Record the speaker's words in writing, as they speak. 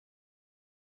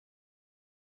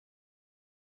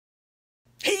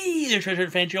Hey there, Treasure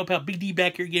Hunt fans, your old pal Big D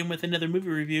back here again with another movie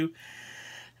review.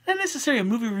 Not necessarily a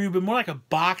movie review, but more like a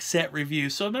box set review.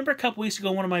 So remember a couple weeks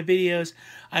ago in one of my videos,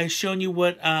 I was showing you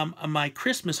what my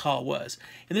Christmas haul was.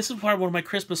 And this is part of one of my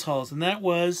Christmas hauls, and that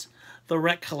was the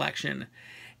Rec Collection.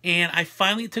 And I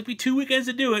finally, it took me 2 weekends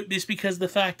to do it, just because of the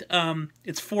fact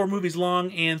it's 4 movies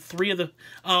long, and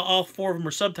all 4 of them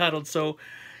are subtitled, so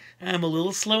I'm a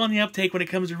little slow on the uptake when it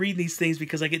comes to reading these things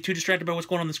because I get too distracted by what's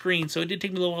going on the screen. So it did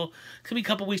take me a little while. It took me a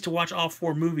couple weeks to watch all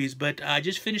 4 movies, but I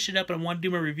just finished it up and I want to do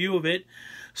my review of it.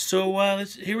 So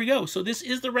here we go. So this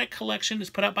is the Rec Collection. It's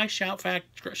put out by Shout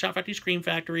Factory Scream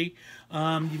Factory.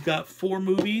 You've got 4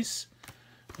 movies.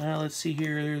 Let's see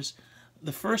here. There's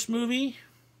the first movie,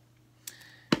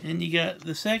 and you got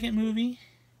the second movie,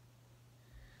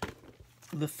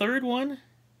 the third one,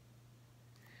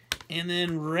 and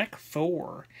then Rec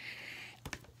 4.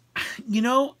 You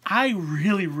know, I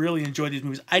really, really enjoyed these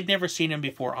movies. I'd never seen them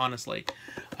before, honestly.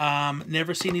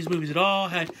 Never seen these movies at all.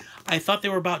 I thought they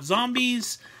were about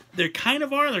zombies. They kind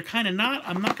of are. They're kind of not.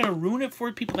 I'm not going to ruin it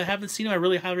for people that haven't seen them. I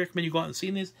really highly recommend you go out and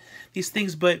see these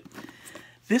things. But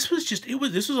this was just,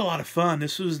 this was a lot of fun.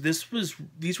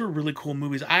 These were really cool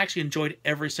movies. I actually enjoyed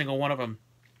every single one of them.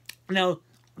 Now,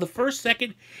 the first,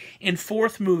 second, and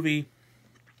fourth movie,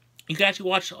 you can actually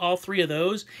watch all 3 of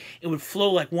those. It would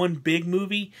flow like one big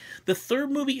movie. The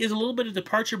third movie is a little bit of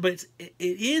departure, but it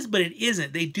is, but it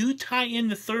isn't. They do tie in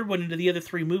the third one into the other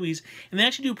 3 movies, and they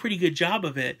actually do a pretty good job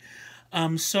of it.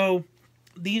 So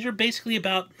these are basically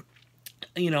about,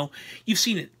 you know, you've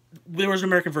seen it. There was an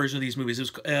American version of these movies.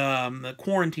 It was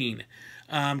Quarantine.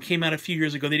 Came out a few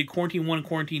years ago. They did Quarantine 1 and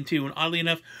Quarantine 2, and oddly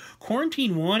enough,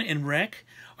 Quarantine 1 and Rec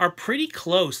are pretty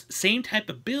close. Same type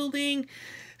of building,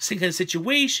 same kind of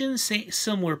situations,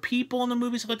 similar people in the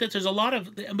movie, stuff like that. There's a lot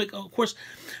of, but of course,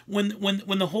 when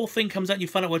the whole thing comes out and you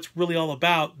find out what it's really all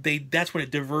about, that's when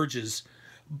it diverges.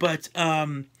 But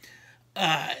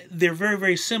they're very,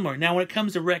 very similar. Now, when it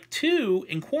comes to Rec 2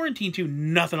 and Quarantine 2,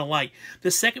 nothing alike.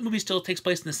 The second movie still takes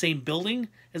place in the same building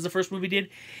as the first movie did,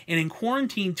 and in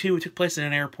Quarantine 2, it took place in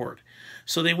an airport.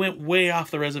 So they went way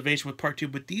off the reservation with part 2,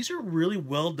 but these are really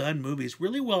well done movies,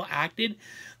 really well acted.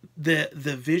 The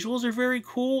visuals are very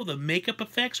cool. The makeup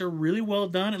effects are really well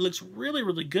done. It looks really,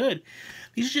 really good.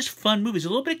 These are just fun movies. A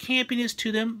little bit of campiness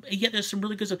to them, yet there's some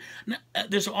really good stuff.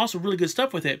 There's also really good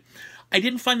stuff with it. I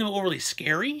didn't find them overly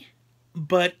scary,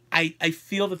 but I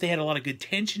feel that they had a lot of good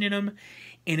tension in them,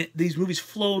 and these movies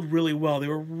flowed really well. They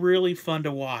were really fun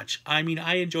to watch. I mean,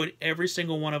 I enjoyed every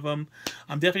single one of them.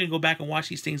 I'm definitely going to go back and watch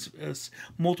these things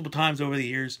multiple times over the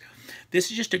years.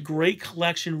 This is just a great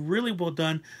collection, really well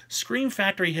done. Scream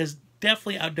Factory has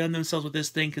definitely outdone themselves with this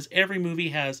thing, because every movie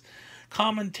has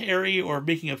commentary or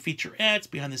making of featurettes,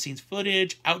 behind-the-scenes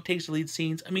footage, outtakes, deleted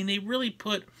scenes. I mean, they really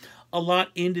put a lot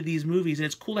into these movies, and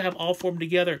it's cool to have all 4 of them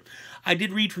together. I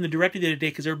did read from the director the other day,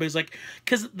 because everybody's like,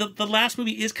 because the last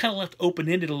movie is kind of left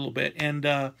open-ended a little bit, and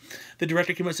the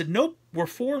director came out and said, nope, we're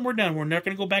 4 and we're done. We're not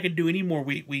going to go back and do any more.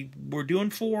 We're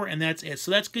doing 4, and that's it.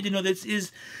 So that's good to know.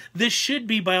 This should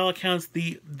be, by all accounts,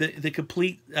 the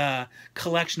complete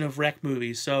collection of Rec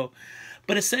movies. So,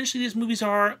 but essentially, these movies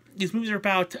are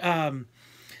about.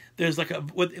 There's like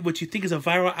what you think is a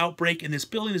viral outbreak in this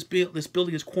building. This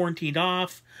building is quarantined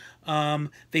off.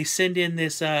 They send in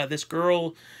this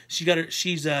girl.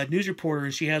 She's a news reporter,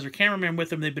 and she has her cameraman with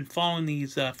them. They've been following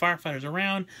these firefighters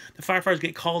around. The firefighters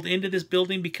get called into this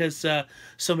building because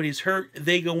somebody's hurt.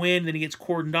 They go in, then it gets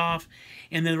cordoned off,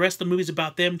 and then the rest of the movie is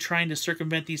about them trying to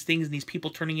circumvent these things and these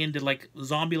people turning into like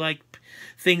zombie-like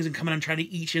things and coming and trying to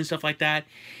eat you and stuff like that.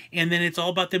 And then it's all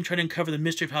about them trying to uncover the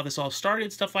mystery of how this all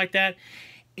started, stuff like that.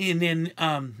 And then,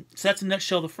 so that's in a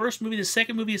nutshell the first movie. The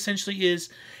second movie essentially it's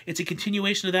a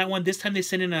continuation of that one. This time they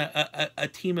send in a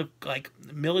team of like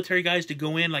military guys to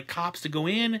go in, like cops to go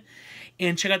in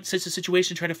and check out the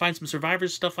situation, try to find some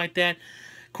survivors, stuff like that.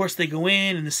 Of course, they go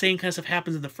in, and the same kind of stuff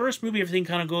happens in the first movie. Everything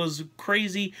kind of goes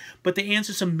crazy, but they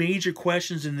answer some major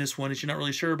questions in this one that you're not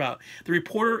really sure about. The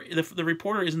reporter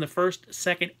is in the first,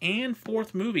 second, and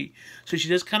fourth movie, so she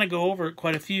does kind of go over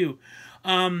quite a few.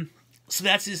 So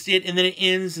that's just it, and then it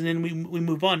ends, and then we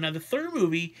move on. Now, the third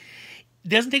movie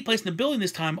doesn't take place in the building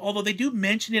this time, although they do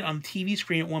mention it on the TV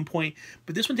screen at one point,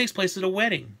 but this one takes place at a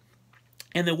wedding.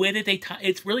 And the way that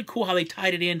it's really cool how they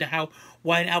tied it into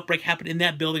why an outbreak happened in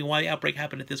that building, why the outbreak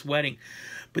happened at this wedding.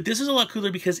 But this is a lot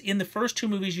cooler because in the first 2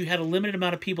 movies, you had a limited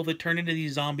amount of people that turned into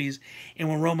these zombies and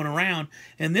were roaming around.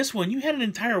 And this one, you had an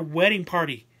entire wedding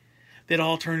party that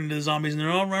all turned into the zombies, and they're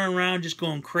all running around just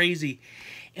going crazy.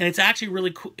 And it's actually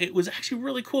really cool. It was actually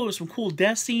really cool. There were some cool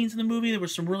death scenes in the movie. There were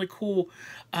some really cool,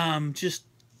 just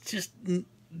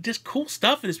just cool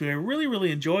stuff in this movie. I really,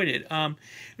 really enjoyed it. It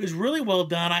was really well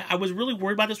done. I was really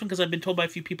worried about this one because I've been told by a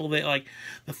few people that, like,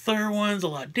 the third one's a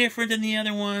lot different than the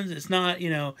other ones. It's not, you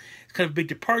know, it's kind of a big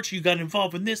departure. You got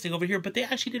involved in this thing over here. But they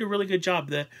actually did a really good job.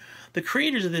 The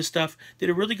creators of this stuff did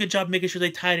a really good job making sure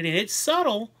they tied it in. It's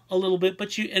subtle a little bit,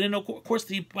 but and then, of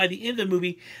course, by the end of the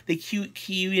movie, they key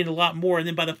you in a lot more. And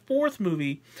then by the fourth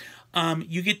movie,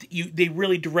 they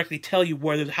really directly tell you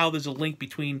how there's a link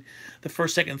between the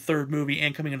first, second, and third movie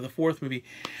and coming into the fourth movie.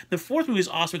 The fourth movie is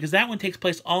awesome because that one takes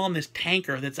place all on this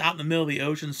tanker that's out in the middle of the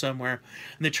ocean somewhere,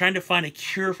 and they're trying to find a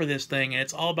cure for this thing, and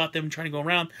it's all about them trying to go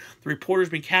around. The reporter's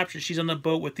been captured. She's on the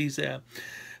boat with these.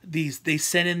 They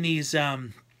sent in these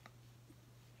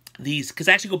because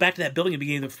actually go back to that building at the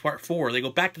beginning of part 4. They go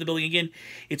back to the building again.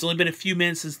 It's only been a few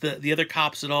minutes since the other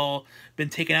cops had all been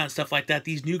taken out and stuff like that.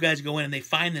 These new guys go in and they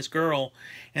find this girl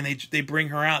and they bring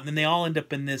her out, and then they all end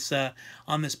up in this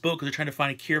on this boat because they're trying to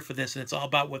find a cure for this, and it's all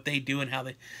about what they do and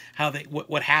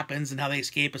what happens and how they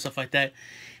escape and stuff like that.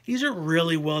 These are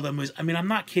really well done movies. I mean, I'm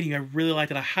not kidding you. I really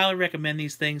like it. I highly recommend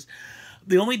these things.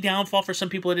 The only downfall for some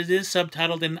people is it is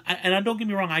subtitled, and don't get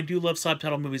me wrong, I do love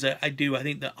subtitled movies. I do. I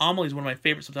think that Amelie is one of my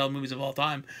favorite subtitled movies of all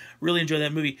time. Really enjoy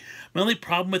that movie. My only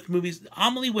problem with movies,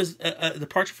 Amelie was a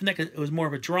departure from that because it was more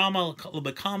of a drama, a little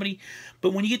bit of comedy.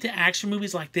 But when you get to action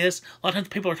movies like this, a lot of times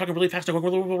people are talking really fast,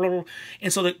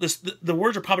 and so the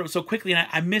words are popping up so quickly, and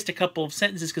I missed a couple of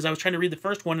sentences because I was trying to read the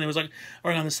first one and it was like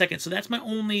right on the second. So that's my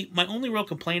only real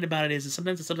complaint about it is that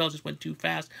sometimes the subtitles just went too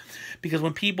fast, because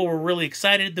when people were really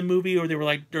excited at the movie or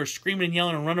they're screaming and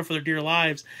yelling and running for their dear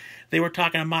lives, they were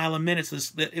talking a mile a minute. So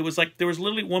it was like there was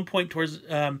literally one point towards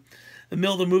the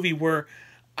middle of the movie where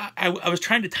I was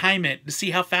trying to time it to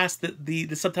see how fast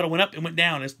the subtitle went up and went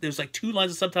down. There was like 2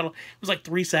 lines of subtitle. It was like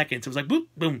 3 seconds. It was like boop,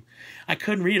 boom. I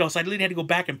couldn't read it all, so I literally had to go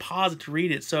back and pause it to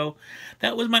read it. So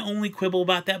that was my only quibble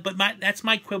about that. But that's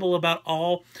my quibble about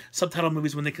all subtitle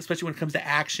movies, especially when it comes to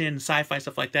action, sci-fi,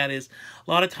 stuff like that, is a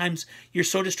lot of times you're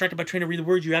so distracted by trying to read the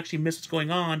words, you actually miss what's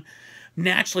going on.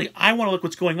 Naturally, I want to look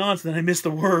what's going on, so then I miss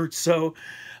the words. So,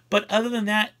 but other than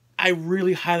that, I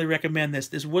really highly recommend this.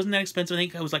 This wasn't that expensive. I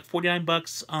think it was like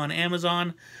 $49 on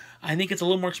Amazon. I think it's a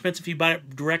little more expensive if you buy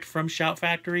it direct from Shout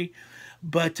Factory.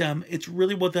 But it's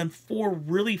really well done. 4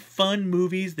 really fun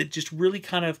movies that just really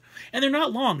kind of... And they're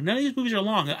not long. None of these movies are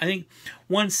long. I think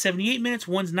one's 78 minutes,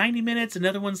 one's 90 minutes,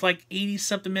 another one's like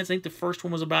 80-something minutes. I think the first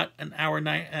one was about an hour and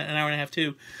a half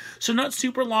too. So not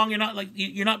super long.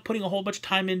 You're not putting a whole bunch of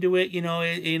time into it. You know,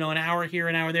 an hour here,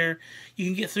 an hour there. You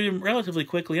can get through them relatively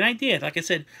quickly. And I did. Like I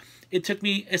said, it took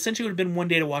me... Essentially, it would have been one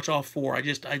day to watch all 4.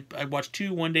 I watched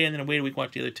 2 one day and then I waited a week to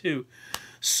watch the other 2.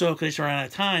 So, because I just ran out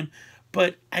of time.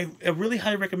 But I really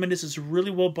highly recommend this. It's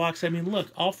really well boxed. I mean, look,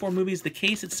 all 4 movies. The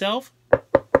case itself,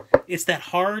 it's that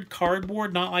hard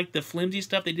cardboard, not like the flimsy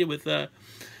stuff they did with oh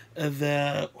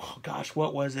gosh,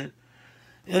 what was it?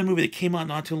 The other movie that came out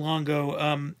not too long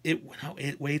ago.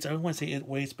 It Waits. I don't want to say It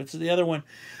Waits, but it's the other one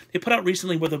they put out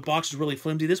recently where the box is really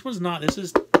flimsy. This one's not. This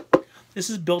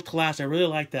is built to last. I really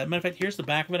like that. Matter of fact, here's the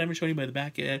back of it. I haven't shown you by the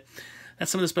back yet. That's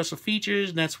some of the special features,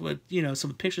 and that's what,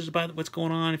 some pictures about what's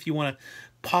going on. If you want to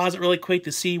pause it really quick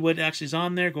to see what actually is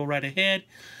on there, go right ahead.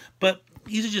 But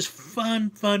these are just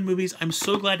fun movies. I'm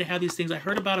so glad to have these things. I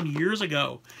heard about them years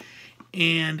ago,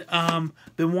 and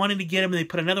been wanting to get them, and they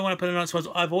put another one,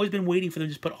 so I've always been waiting for them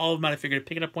to just put all of them out. I figured I'd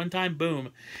pick it up one time,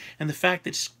 boom. And the fact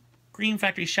that Scream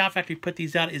Factory, Shout Factory put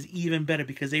these out is even better,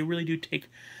 because they really do take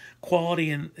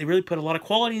quality, and they really put a lot of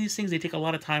quality in these things. They take a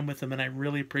lot of time with them, and I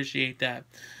really appreciate that.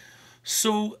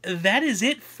 So that is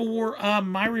it for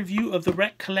my review of the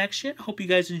Wreck collection. Hope you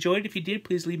guys enjoyed it. If you did,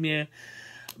 please leave me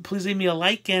a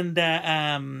like and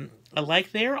a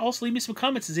like there. Also, leave me some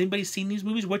comments. Has anybody seen these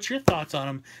movies? What's your thoughts on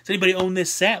them? Does anybody own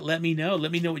this set? Let me know.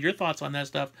 Let me know what your thoughts on that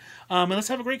stuff. And let's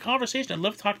have a great conversation. I'd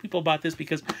love to talk to people about this,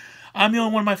 because I'm the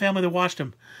only one in my family that watched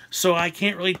them. So I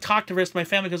can't really talk to the rest of my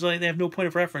family because they have no point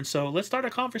of reference. So let's start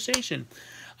a conversation.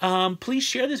 Please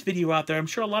share this video out there. I'm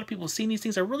sure a lot of people have seen these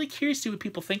things. I'm really curious to see what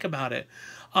people think about it.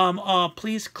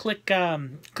 Please click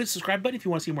the subscribe button if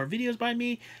you want to see more videos by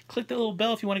me. Click the little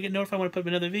bell if you want to get notified when I put up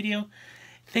another video.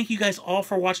 Thank you guys all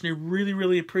for watching. I really,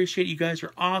 really appreciate it. You guys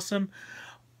are awesome.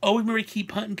 Always remember to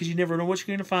keep hunting, because you never know what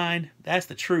you're going to find. That's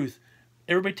the truth.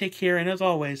 Everybody take care, and as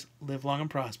always, live long and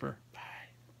prosper.